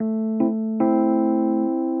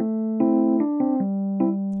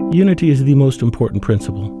Unity is the most important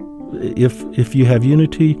principle. If you have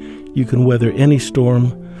unity, you can weather any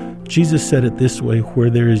storm. Jesus said it this way, where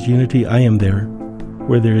there is unity, I am there.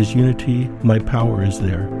 Where there is unity, my power is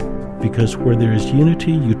there. Because where there is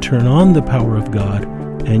unity, you turn on the power of God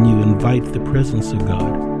and you invite the presence of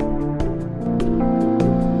God.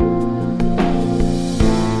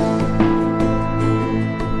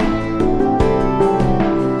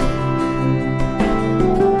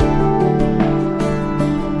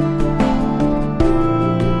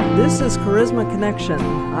 This is Charisma Connection.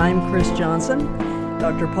 I'm Chris Johnson.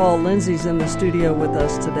 Dr. Paul Linzey's in the studio with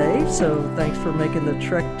us today, so thanks for making the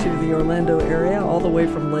trek to the Orlando area, all the way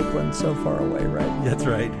from Lakeland, so far away, right? That's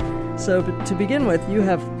right. So to begin with, you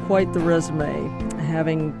have quite the resume.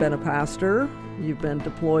 Having been a pastor, you've been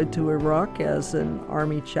deployed to Iraq as an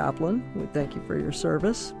Army chaplain. We thank you for your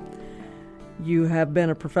service. You have been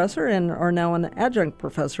a professor and are now an adjunct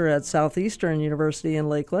professor at Southeastern University in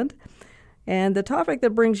Lakeland. And the topic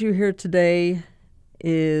that brings you here today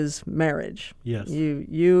is marriage. Yes.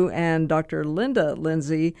 You and Dr. Linda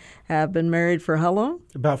Linzey have been married for how long?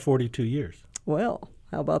 About 42 years. Well,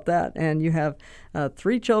 how about that? And you have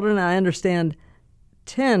 3 children. I understand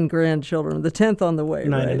 10 grandchildren, the 10th on the way,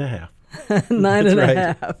 Nine right? and a half. Nine and right.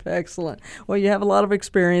 a half. Excellent. Well, you have a lot of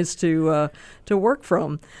experience to work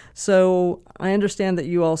from. So I understand that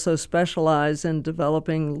you also specialize in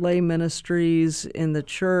developing lay ministries in the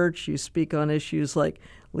church. You speak on issues like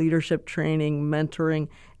leadership training, mentoring,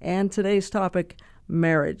 and today's topic,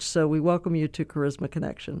 marriage. So we welcome you to Charisma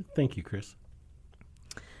Connection. Thank you, Chris.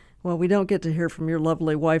 Well, we don't get to hear from your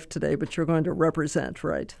lovely wife today, but you're going to represent,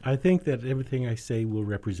 right? I think that everything I say will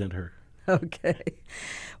represent her. Okay.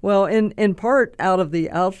 Well, in part out of the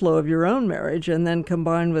outflow of your own marriage, and then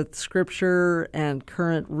combined with scripture and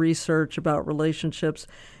current research about relationships,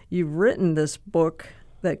 you've written this book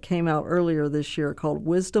that came out earlier this year called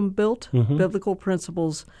WisdomBuilt, Biblical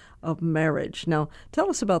Principles of Marriage. Now, tell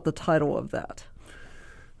us about the title of that.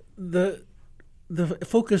 The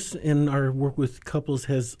focus in our work with couples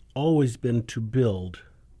has always been to build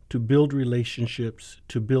relationships,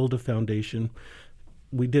 to build a foundation.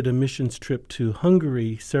 We did a missions trip to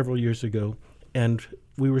Hungary several years ago, and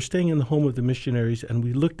we were staying in the home of the missionaries, and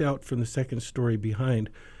we looked out from the second story behind,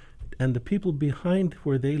 and the people behind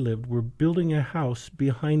where they lived were building a house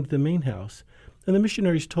behind the main house. And the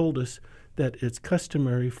missionaries told us that it's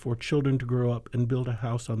customary for children to grow up and build a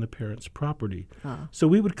house on the parents' property. So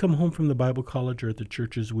we would come home from the Bible college or at the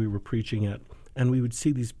churches we were preaching at, and we would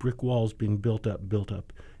see these brick walls being built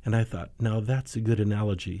up. And I thought, now that's a good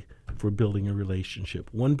analogy for building a relationship.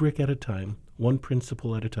 One brick at a time, one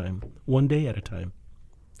principle at a time, one day at a time.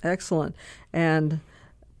 Excellent. And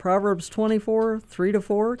Proverbs 24,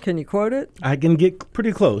 3-4, can you quote it? I can get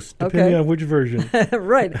pretty close, depending on which version.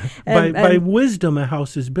 Right. By wisdom a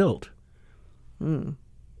house is built, and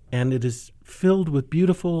it is filled with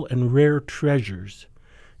beautiful and rare treasures.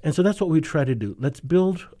 And so that's what we try to do. Let's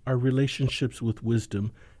build our relationships with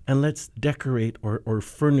wisdom, and let's decorate or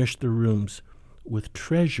furnish the rooms with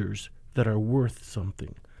treasures that are worth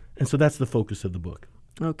something. And so that's the focus of the book.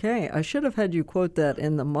 Okay. I should have had you quote that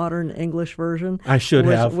in the modern English version. I should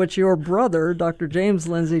have. Which your brother, Dr. James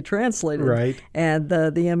Linzey, translated. Right. And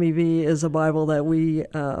the MEV is a Bible that we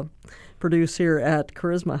produce here at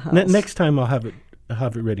Charisma House. Next time I'll have it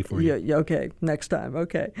ready for you. Yeah, okay, next time.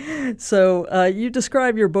 Okay. So you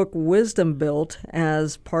describe your book, WisdomBuilt,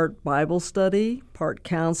 as part Bible study, part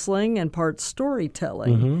counseling, and part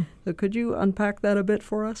storytelling. So could you unpack that a bit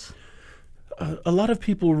for us? A lot of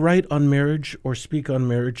people write on marriage or speak on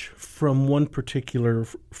marriage from one particular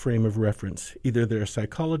frame of reference. Either they're a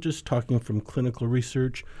psychologist talking from clinical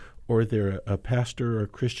research, or they're a pastor or a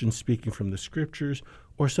Christian speaking from the scriptures,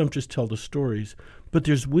 or some just tell the stories. But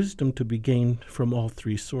there's wisdom to be gained from all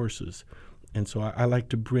 3 sources. And so I like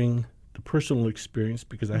to bring the personal experience,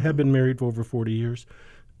 because I have been married for over 40 years.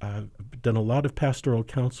 I've done a lot of pastoral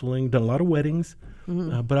counseling, done a lot of weddings,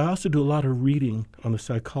 but I also do a lot of reading on the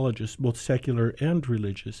psychologists, both secular and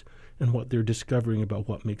religious, and what they're discovering about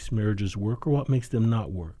what makes marriages work or what makes them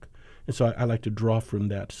not work. And so I like to draw from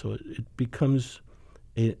that, so it becomes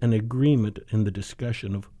an agreement in the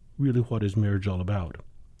discussion of really what is marriage all about.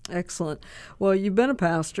 Excellent. Well, you've been a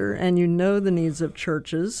pastor, and you know the needs of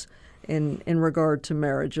churches in regard to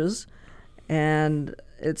marriages, and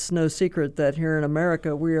it's no secret that here in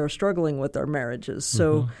America we are struggling with our marriages.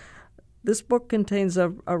 So this book contains a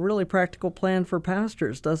really practical plan for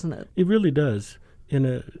pastors, doesn't it? It really does. In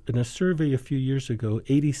a survey a few years ago,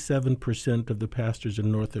 87% of the pastors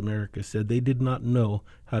in North America said they did not know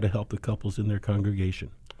how to help the couples in their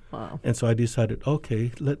congregation. Wow. And so I decided,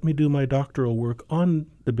 okay, let me do my doctoral work on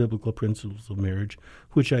the biblical principles of marriage,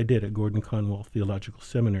 which I did at Gordon Conwell Theological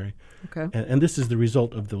Seminary. Okay. And this is the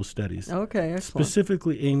result of those studies. Okay, excellent.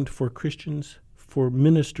 Specifically aimed for Christians, for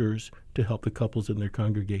ministers to help the couples in their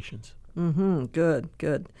congregations. Mm-hmm.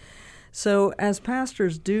 Good. So as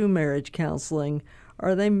pastors do marriage counseling,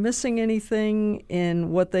 are they missing anything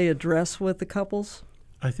in what they address with the couples?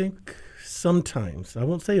 I think sometimes, I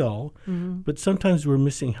won't say all, but sometimes we're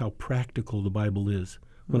missing how practical the Bible is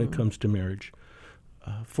when it comes to marriage.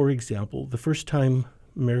 For example, the first time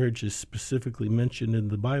marriage is specifically mentioned in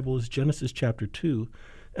the Bible is Genesis chapter 2,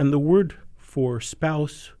 and the word for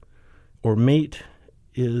spouse or mate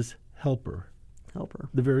is helper.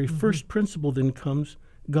 The very first principle then comes,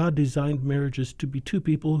 God designed marriages to be two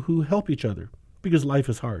people who help each other because life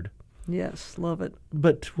is hard. Yes, love it.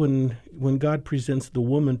 But when God presents the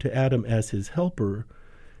woman to Adam as his helper,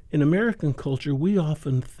 in American culture, we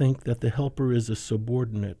often think that the helper is a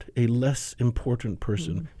subordinate, a less important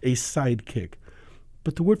person, a sidekick.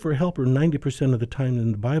 But the word for helper 90% of the time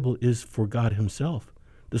in the Bible is for God himself.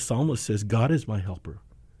 The psalmist says, God is my helper.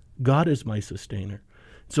 God is my sustainer.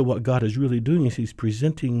 So what God is really doing is he's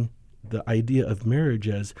presenting the idea of marriage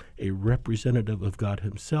as a representative of God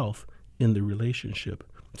himself in the relationship,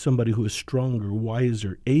 somebody who is stronger,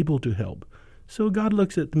 wiser, able to help. So God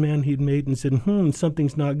looks at the man he'd made and said,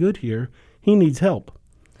 something's not good here. He needs help.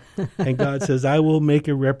 And God says, I will make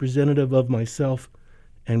a representative of myself,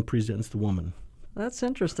 and presents the woman. That's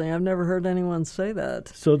interesting. I've never heard anyone say that.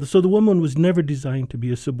 So the woman was never designed to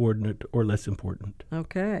be a subordinate or less important.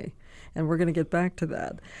 Okay. And we're going to get back to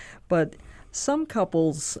that. But some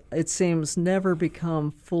couples, it seems, never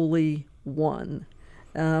become fully one.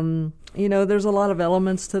 There's a lot of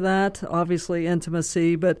elements to that, obviously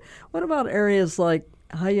intimacy, but what about areas like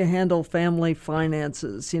how you handle family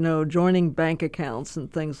finances, joining bank accounts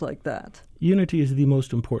and things like that? Unity is the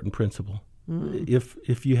most important principle.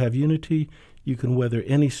 If you have unity, you can weather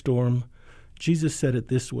any storm. Jesus said it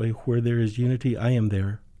this way, where there is unity, I am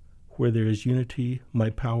there. Where there is unity, my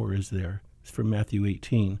power is there. It's from Matthew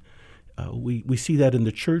 18. We see that in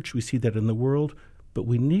the church, we see that in the world, but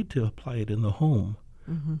we need to apply it in the home.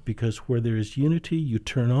 Because where there is unity, you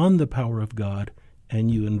turn on the power of God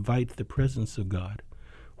and you invite the presence of God.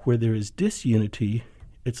 Where there is disunity,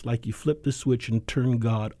 it's like you flip the switch and turn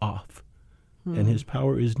God off. And his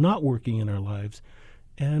power is not working in our lives.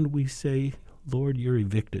 And we say, Lord, you're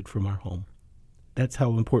evicted from our home. That's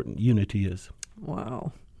how important unity is.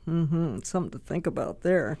 Wow. Something to think about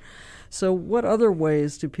there. So what other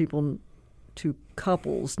ways do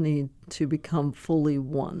couples need to become fully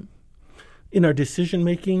one? In our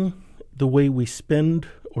decision-making, the way we spend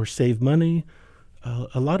or save money,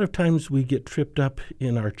 a lot of times we get tripped up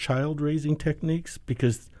in our child-raising techniques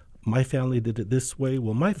because my family did it this way.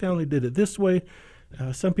 Well, my family did it this way.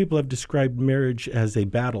 Some people have described marriage as a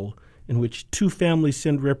battle in which two families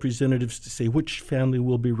send representatives to say which family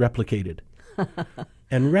will be replicated.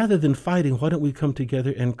 And rather than fighting, why don't we come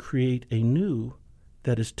together and create a new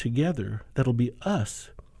that is together, that'll be us.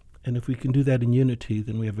 And if we can do that in unity,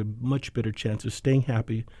 then we have a much better chance of staying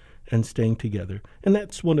happy and staying together. And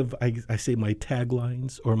that's one of, I say, my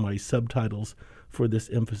taglines or my subtitles for this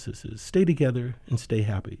emphasis is stay together and stay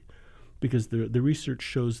happy. Because the research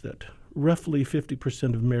shows that roughly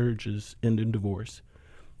 50% of marriages end in divorce.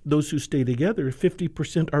 Those who stay together,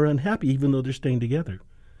 50% are unhappy even though they're staying together.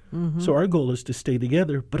 So our goal is to stay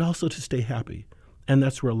together, but also to stay happy. And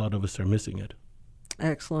that's where a lot of us are missing it.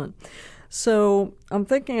 Excellent. So I'm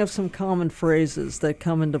thinking of some common phrases that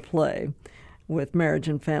come into play with marriage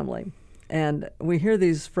and family. And we hear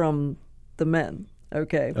these from the men.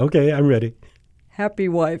 Okay, I'm ready. Happy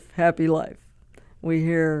wife, happy life. We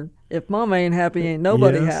hear, if mama ain't happy, ain't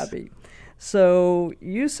nobody happy. So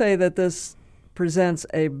you say that this presents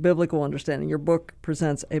a biblical understanding. Your book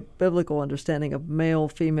presents a biblical understanding of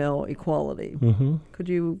male-female equality. Could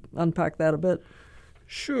you unpack that a bit?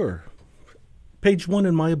 Sure. Page 1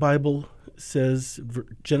 in my Bible says,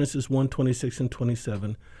 Genesis 1:26 and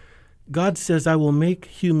 27, God says, I will make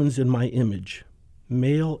humans in my image.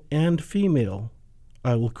 Male and female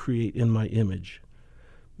I will create in my image.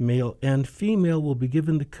 Male and female will be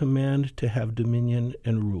given the command to have dominion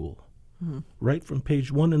and rule. Right from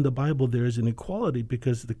page 1 in the Bible, there is an equality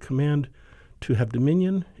because the command to have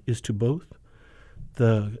dominion is to both.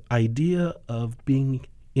 The idea of being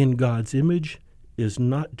in God's image is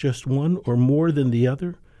not just one or more than the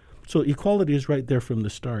other. So equality is right there from the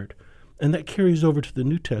start. And that carries over to the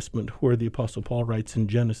New Testament where the Apostle Paul writes in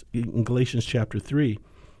Galatians chapter 3,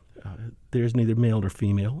 there's neither male nor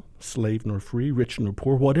female, slave nor free, rich nor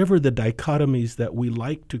poor, whatever the dichotomies that we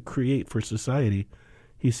like to create for society.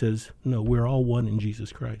 He says, no, we're all one in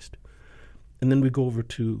Jesus Christ. And then we go over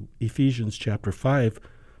to Ephesians chapter 5,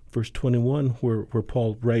 verse 21, where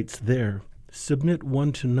Paul writes there, submit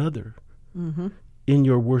one to another in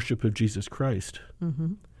your worship of Jesus Christ.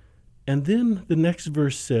 And then the next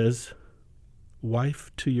verse says,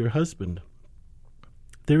 wife to your husband.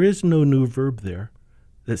 There is no new verb there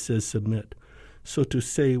that says submit. So to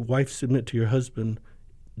say, wife, submit to your husband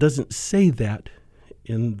doesn't say that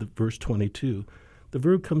in the verse 22. The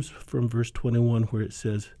verb comes from verse 21 where it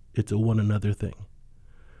says it's a one another thing.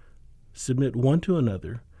 Submit one to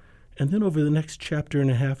another. And then over the next chapter and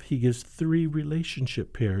a half, he gives 3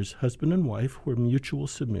 relationship pairs, husband and wife, where mutual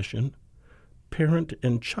submission, parent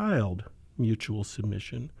and child, mutual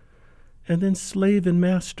submission, and then slave and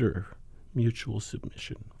master, mutual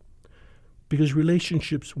submission. Because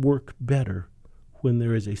relationships work better when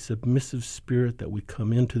there is a submissive spirit that we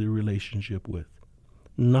come into the relationship with.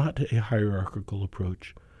 Not a hierarchical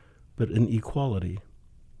approach, but an equality.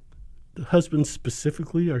 The husbands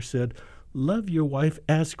specifically are said, love your wife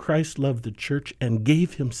as Christ loved the church and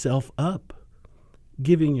gave himself up.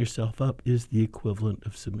 Giving yourself up is the equivalent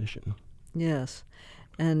of submission. Yes.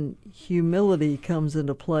 And humility comes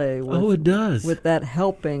into play it does. With that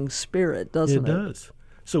helping spirit, doesn't it? It does.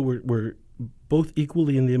 So we're both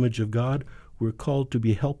equally in the image of God. We're called to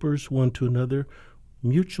be helpers one to another,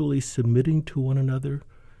 mutually submitting to one another.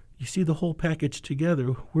 You see the whole package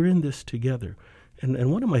together. We're in this together.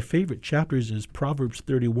 And one of my favorite chapters is Proverbs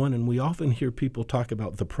 31, and we often hear people talk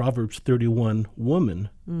about the Proverbs 31 woman.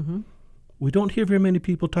 We don't hear very many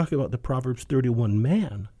people talk about the Proverbs 31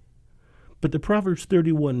 man. But the Proverbs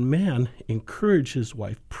 31 man encourages his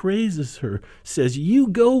wife, praises her, says, you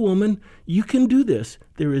go, woman, you can do this.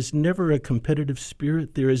 There is never a competitive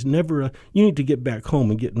spirit. There is never you need to get back home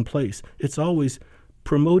and get in place. It's always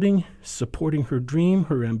promoting, supporting her dream,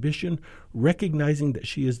 her ambition, recognizing that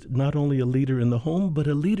she is not only a leader in the home, but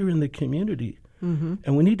a leader in the community.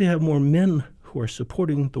 And we need to have more men who are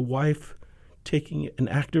supporting the wife taking an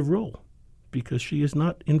active role because she is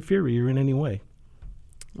not inferior in any way.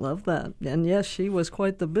 Love that. And yes, she was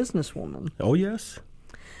quite the businesswoman. Oh, yes.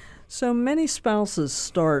 So many spouses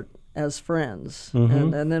start as friends,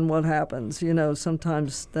 and then what happens? You know,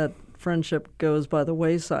 sometimes that friendship goes by the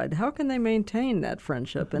wayside. How can they maintain that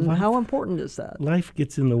friendship, and how important is that? Life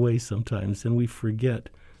gets in the way sometimes, and we forget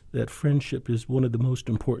that friendship is one of the most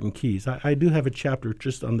important keys. I do have a chapter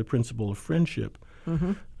just on the principle of friendship.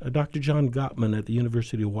 Dr. John Gottman at the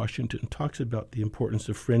University of Washington talks about the importance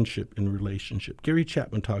of friendship in relationship. Gary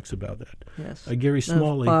Chapman talks about that. Yes. Gary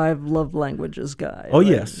Smalley. 5 love languages guy. Oh, right?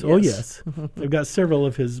 yes. Oh, yes. I've got several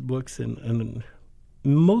of his books, and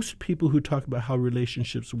most people who talk about how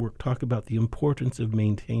relationships work talk about the importance of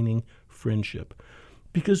maintaining friendship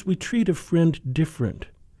because we treat a friend different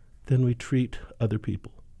than we treat other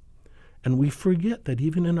people. And we forget that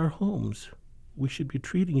even in our homes, we should be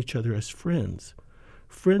treating each other as friends.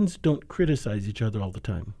 Friends don't criticize each other all the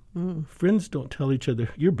time. Friends don't tell each other,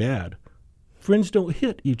 you're bad. Friends don't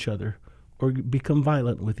hit each other or become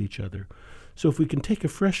violent with each other. So if we can take a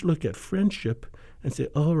fresh look at friendship and say,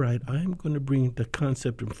 all right, I'm going to bring the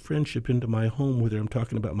concept of friendship into my home, whether I'm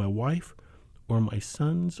talking about my wife or my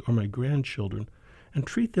sons or my grandchildren, and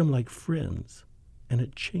treat them like friends, and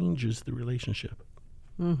it changes the relationship.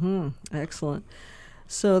 Excellent.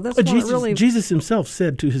 So that's Jesus himself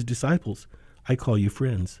said to his disciples, I call you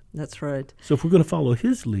friends. That's right. So if we're going to follow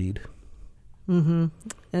his lead. And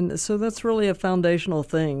so that's really a foundational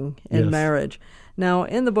thing in marriage. Now,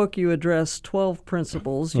 in the book, you address 12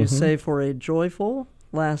 principles, you say, for a joyful,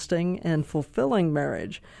 lasting, and fulfilling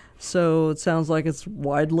marriage. So it sounds like it's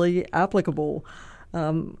widely applicable.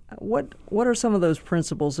 What are some of those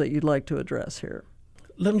principles that you'd like to address here?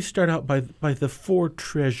 Let me start out by the 4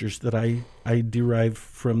 treasures that I derive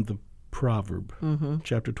from the proverb,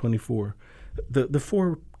 chapter 24. The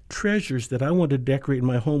 4 treasures that I want to decorate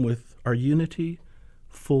my home with are unity,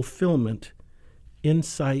 fulfillment,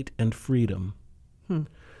 insight, and freedom.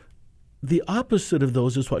 The opposite of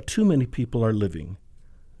those is what too many people are living.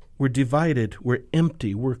 We're divided, we're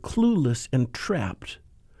empty, we're clueless and trapped.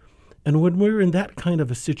 And when we're in that kind of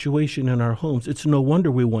a situation in our homes, it's no wonder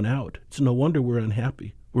we want out. It's no wonder we're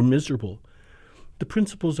unhappy. We're miserable. The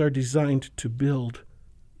principles are designed to build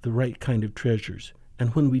the right kind of treasures.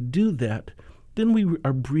 And when we do that, then we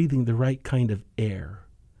are breathing the right kind of air.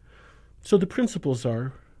 So the principles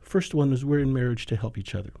are, first one is we're in marriage to help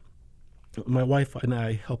each other. My wife and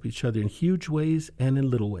I help each other in huge ways and in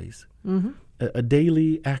little ways. A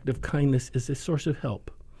daily act of kindness is a source of help.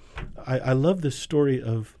 I love the story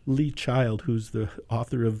of Lee Child, who's the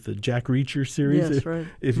author of the Jack Reacher series. Yes, right.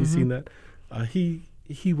 If you've seen that. He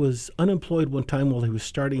he was unemployed one time while he was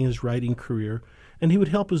starting his writing career, and he would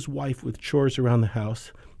help his wife with chores around the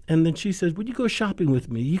house. And then she says, would you go shopping with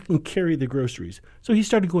me? You can carry the groceries. So he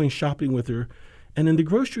started going shopping with her. And in the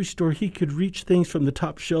grocery store, he could reach things from the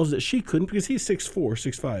top shelves that she couldn't because he's 6'4",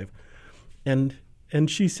 6'5". And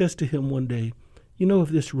she says to him one day, you know, if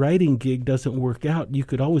this writing gig doesn't work out, you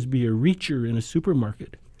could always be a reacher in a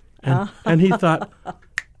supermarket. And he thought,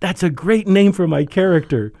 that's a great name for my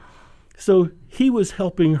character. So he was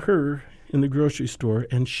helping her in the grocery store,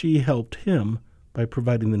 and she helped him by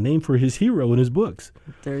providing the name for his hero in his books.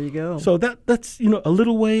 There you go. So that's a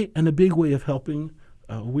little way and a big way of helping.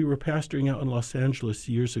 We were pastoring out in Los Angeles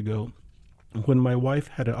years ago when my wife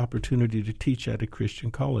had an opportunity to teach at a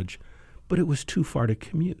Christian college, but it was too far to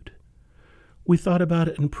commute. We thought about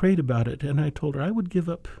it and prayed about it, and I told her I would give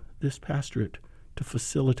up this pastorate to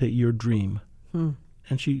facilitate your dream.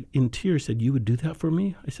 And she, in tears, said, you would do that for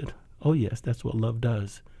me? I said, oh, yes, that's what love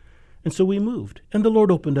does. And so we moved, and the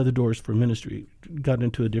Lord opened other doors for ministry, got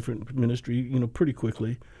into a different ministry, pretty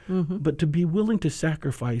quickly. But to be willing to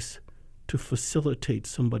sacrifice to facilitate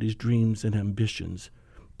somebody's dreams and ambitions,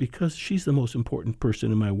 because she's the most important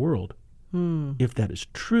person in my world. If that is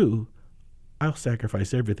true, I'll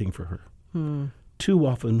sacrifice everything for her. Too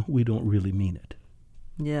often, we don't really mean it.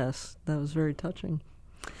 Yes, that was very touching.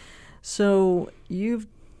 So you've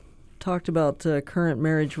talked about current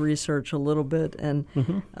marriage research a little bit, and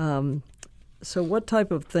so what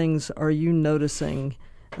type of things are you noticing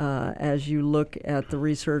as you look at the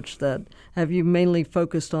research that have you mainly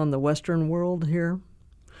focused on the Western world here?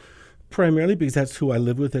 Primarily because that's who I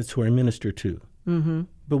live with, that's who I minister to.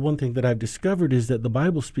 But one thing that I've discovered is that the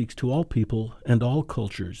Bible speaks to all people and all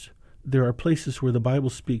cultures. There are places where the Bible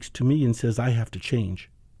speaks to me and says I have to change,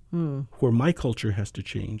 where my culture has to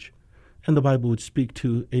change. And the Bible would speak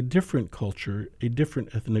to a different culture, a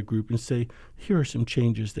different ethnic group, and say, here are some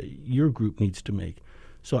changes that your group needs to make.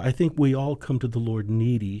 So I think we all come to the Lord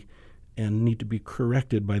needy and need to be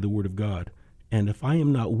corrected by the Word of God. And if I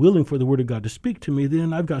am not willing for the Word of God to speak to me,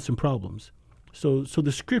 then I've got some problems. So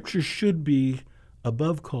the Scripture should be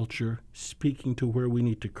above culture, speaking to where we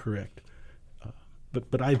need to correct.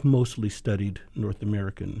 But I've mostly studied North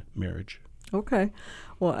American marriage. Okay.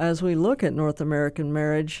 Well, as we look at North American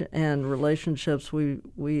marriage and relationships, we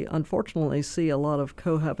unfortunately see a lot of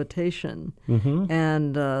cohabitation,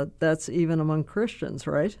 and that's even among Christians,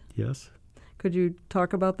 right? Yes. Could you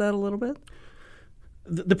talk about that a little bit?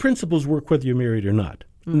 The principles work whether you're married or not,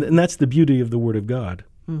 and that's the beauty of the Word of God.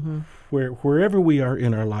 Wherever we are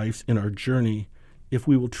in our lives, in our journey, if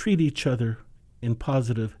we will treat each other in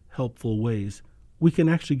positive, helpful ways, we can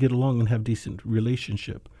actually get along and have decent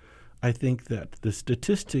relationship. I think that the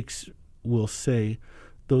statistics will say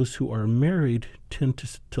those who are married tend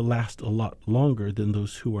to last a lot longer than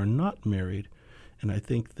those who are not married. And I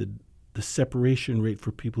think the separation rate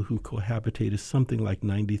for people who cohabitate is something like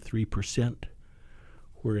 93%,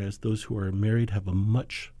 whereas those who are married have a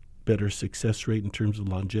much better success rate in terms of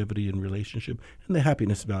longevity and relationship and the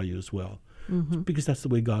happiness value as well, because that's the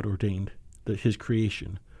way God ordained His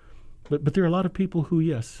creation. But there are a lot of people who,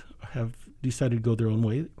 yes, have decided to go their own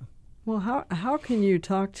way. Well, how can you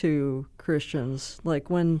talk to Christians, like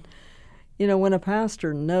when a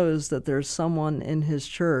pastor knows that there's someone in his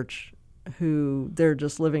church who they're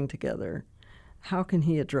just living together, how can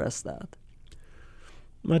he address that?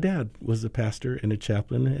 My dad was a pastor and a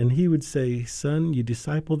chaplain, and he would say, son, you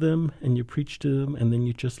disciple them and you preach to them and then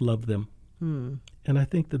you just love them. And I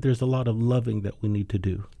think that there's a lot of loving that we need to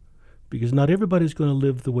do, because not everybody's going to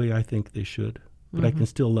live the way I think they should, but I can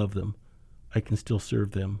still love them. I can still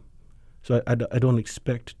serve them. So I don't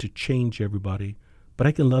expect to change everybody, but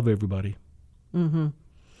I can love everybody. And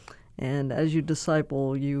as you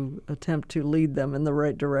disciple, you attempt to lead them in the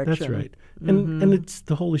right direction. That's right. And it's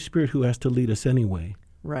the Holy Spirit who has to lead us anyway.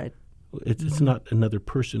 Right. It's not another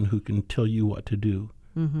person who can tell you what to do.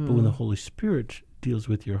 But when the Holy Spirit deals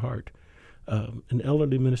with your heart. An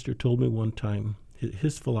elderly minister told me one time,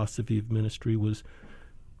 his philosophy of ministry was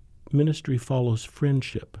ministry follows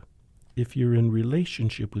friendship. If you're in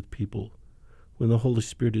relationship with people, when the Holy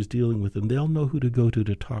Spirit is dealing with them, they'll know who to go to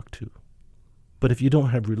talk to. But if you don't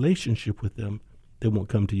have relationship with them, they won't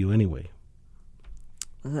come to you anyway.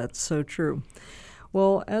 That's so true.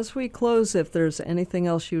 Well, as we close, if there's anything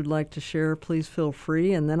else you'd like to share, please feel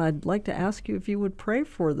free. And then I'd like to ask you if you would pray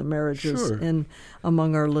for the marriages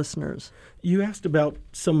among our listeners. You asked about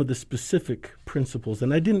some of the specific principles,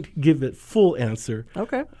 and I didn't give it full answer.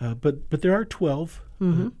 Okay. But there are 12,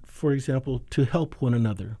 for example, to help one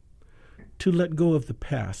another, to let go of the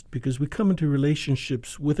past, because we come into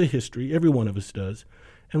relationships with a history, every one of us does,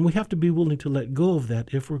 And we have to be willing to let go of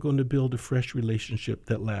that if we're going to build a fresh relationship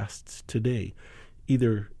that lasts today.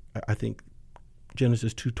 Either, I think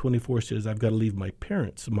Genesis 2:24 says, I've got to leave my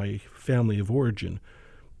parents, my family of origin.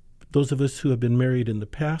 Those of us who have been married in the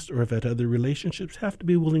past or have had other relationships have to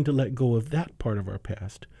be willing to let go of that part of our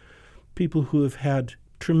past. People who have had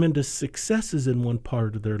tremendous successes in one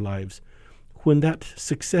part of their lives, when that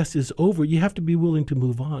success is over, you have to be willing to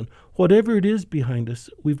move on. Whatever it is behind us,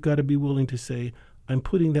 we've got to be willing to say, I'm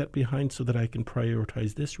putting that behind so that I can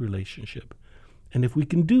prioritize this relationship. And if we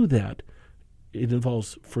can do that, it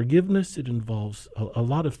involves forgiveness, it involves a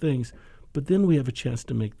lot of things, but then we have a chance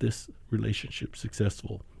to make this relationship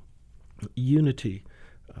successful. Unity.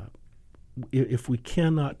 If we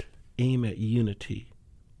cannot aim at unity,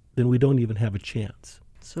 then we don't even have a chance.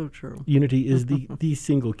 So true. Unity is the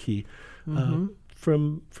single key.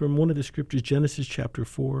 From one of the scriptures, Genesis chapter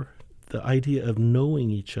 4, the idea of knowing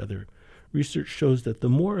each other. Research shows that the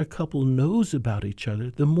more a couple knows about each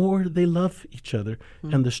other, the more they love each other,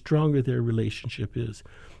 and the stronger their relationship is.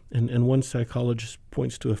 And one psychologist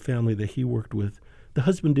points to a family that he worked with. The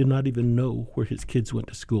husband did not even know where his kids went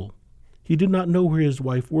to school. He did not know where his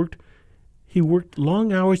wife worked. He worked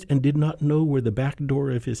long hours and did not know where the back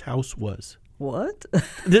door of his house was. What?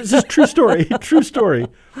 This is true story. True story.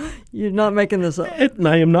 You're not making this up.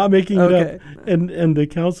 I am not making it Okay. up. And the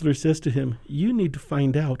counselor says to him, you need to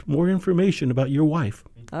find out more information about your wife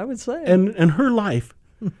I would say. and her life.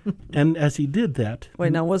 And as he did that...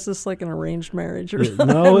 Wait, now was this like an arranged marriage or something?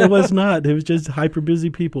 No, it was not. It was just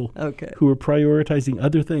hyper-busy people Okay. who were prioritizing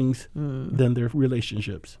other things than their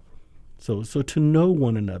relationships. So to know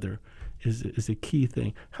one another is a key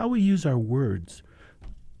thing. How we use our words.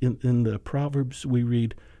 In the Proverbs we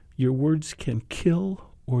read, your words can kill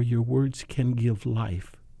or your words can give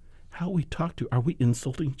life. How we talk to, are we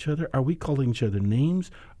insulting each other? Are we calling each other names?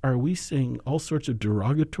 Are we saying all sorts of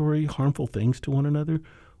derogatory, harmful things to one another?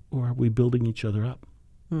 Or are we building each other up?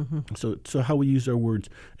 So how we use our words,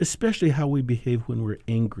 especially how we behave when we're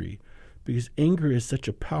angry. Because anger is such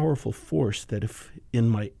a powerful force that if in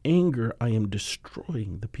my anger I am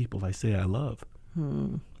destroying the people I say I love,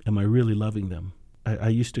 am I really loving them? I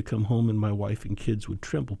used to come home and my wife and kids would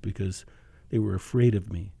tremble because they were afraid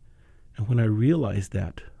of me. And when I realized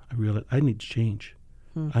that, I realized I need to change.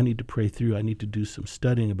 I need to pray through. I need to do some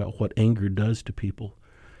studying about what anger does to people.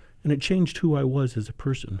 And it changed who I was as a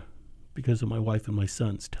person because of my wife and my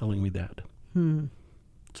sons telling me that.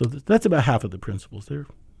 So that's about half of the principles. There are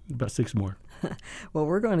about 6 more. Well,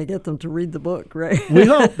 we're going to get them to read the book, right? We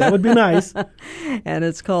hope. That would be nice. And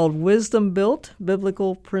it's called WisdomBuilt,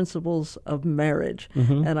 Biblical Principles of Marriage.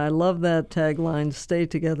 And I love that tagline, stay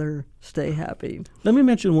together, stay happy. Let me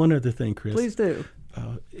mention one other thing, Chris. Please do.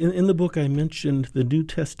 In the book, I mentioned the New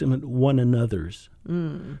Testament one another's.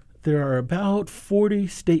 There are about 40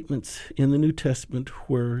 statements in the New Testament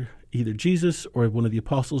where either Jesus or one of the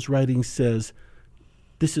apostles' writings says,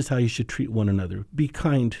 this is how you should treat one another. Be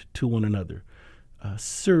kind to one another.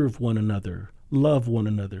 Serve one another. Love one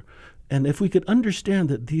another. And if we could understand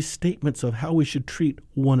that these statements of how we should treat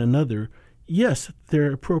one another, yes,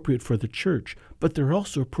 they're appropriate for the church, but they're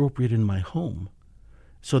also appropriate in my home.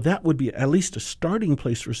 So that would be at least a starting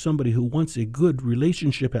place for somebody who wants a good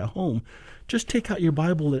relationship at home. Just take out your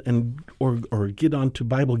Bible or get onto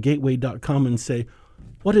BibleGateway.com and say,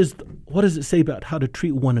 what does it say about how to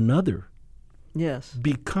treat one another? Yes.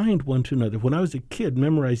 Be kind one to another. When I was a kid,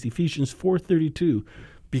 memorized Ephesians 4:32.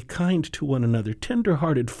 Be kind to one another,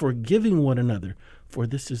 tender-hearted, forgiving one another, for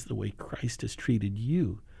this is the way Christ has treated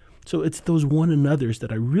you. So it's those one another's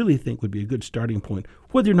that I really think would be a good starting point.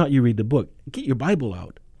 Whether or not you read the book, get your Bible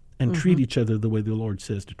out and treat each other the way the Lord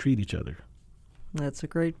says to treat each other. That's a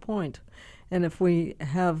great point. And if we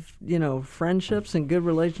have, friendships and good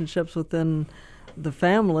relationships within the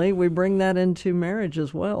family, we bring that into marriage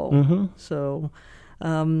as well. So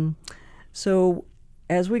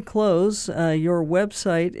as we close, your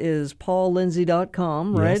website is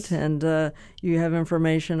paullinzey.com, right? Yes. And you have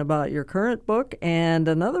information about your current book and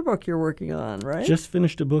another book you're working on, right? Just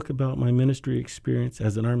finished a book about my ministry experience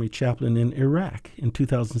as an Army chaplain in Iraq in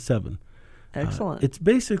 2007. Excellent. It's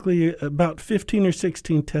basically about 15 or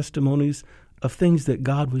 16 testimonies of things that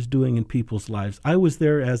God was doing in people's lives. I was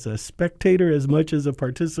there as a spectator as much as a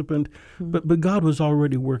participant, but God was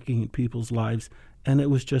already working in people's lives, and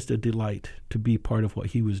it was just a delight to be part of what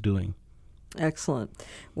he was doing. Excellent.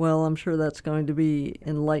 Well, I'm sure that's going to be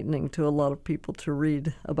enlightening to a lot of people to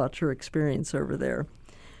read about your experience over there.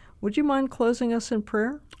 Would you mind closing us in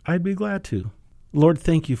prayer? I'd be glad to. Lord,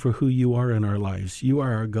 thank you for who you are in our lives. You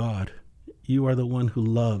are our God. You are the one who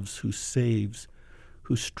loves, who saves,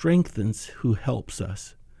 who strengthens, who helps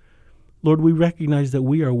us. Lord, we recognize that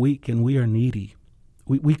we are weak and we are needy.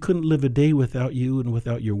 We couldn't live a day without you and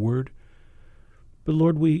without your word. But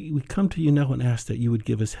Lord, we come to you now and ask that you would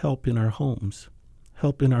give us help in our homes,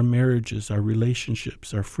 help in our marriages, our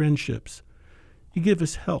relationships, our friendships. You give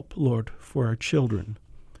us help, Lord, for our children.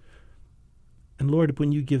 And Lord,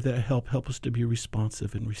 when you give that help us to be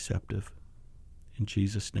responsive and receptive. In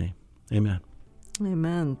Jesus' name, amen.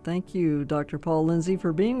 Amen. Thank you, Dr. Paul Linzey,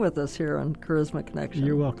 for being with us here on Charisma Connection.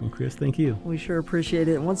 You're welcome, Chris. Thank you. We sure appreciate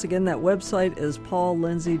it. And once again, that website is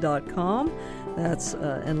paullinzey.com. That's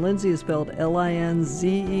and Linzey is spelled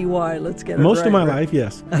Linzey. Let's get it Most right. of my life,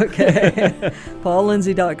 yes. Okay.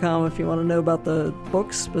 paullinzey.com. If you want to know about the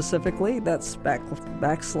books specifically, that's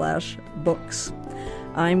 /books.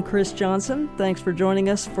 I'm Chris Johnson. Thanks for joining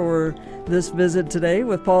us for this visit today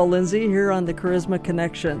with Paul Linzey here on the Charisma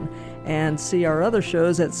Connection. And see our other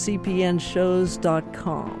shows at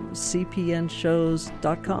cpnshows.com.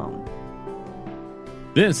 cpnshows.com.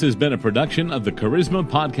 This has been a production of the Charisma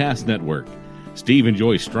Podcast Network. Steve and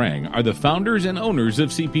Joy Strang are the founders and owners of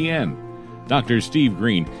CPN. Dr. Steve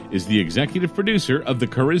Green is the executive producer of the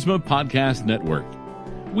Charisma Podcast Network.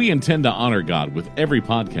 We intend to honor God with every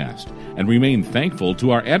podcast and remain thankful to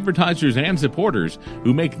our advertisers and supporters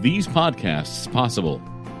who make these podcasts possible.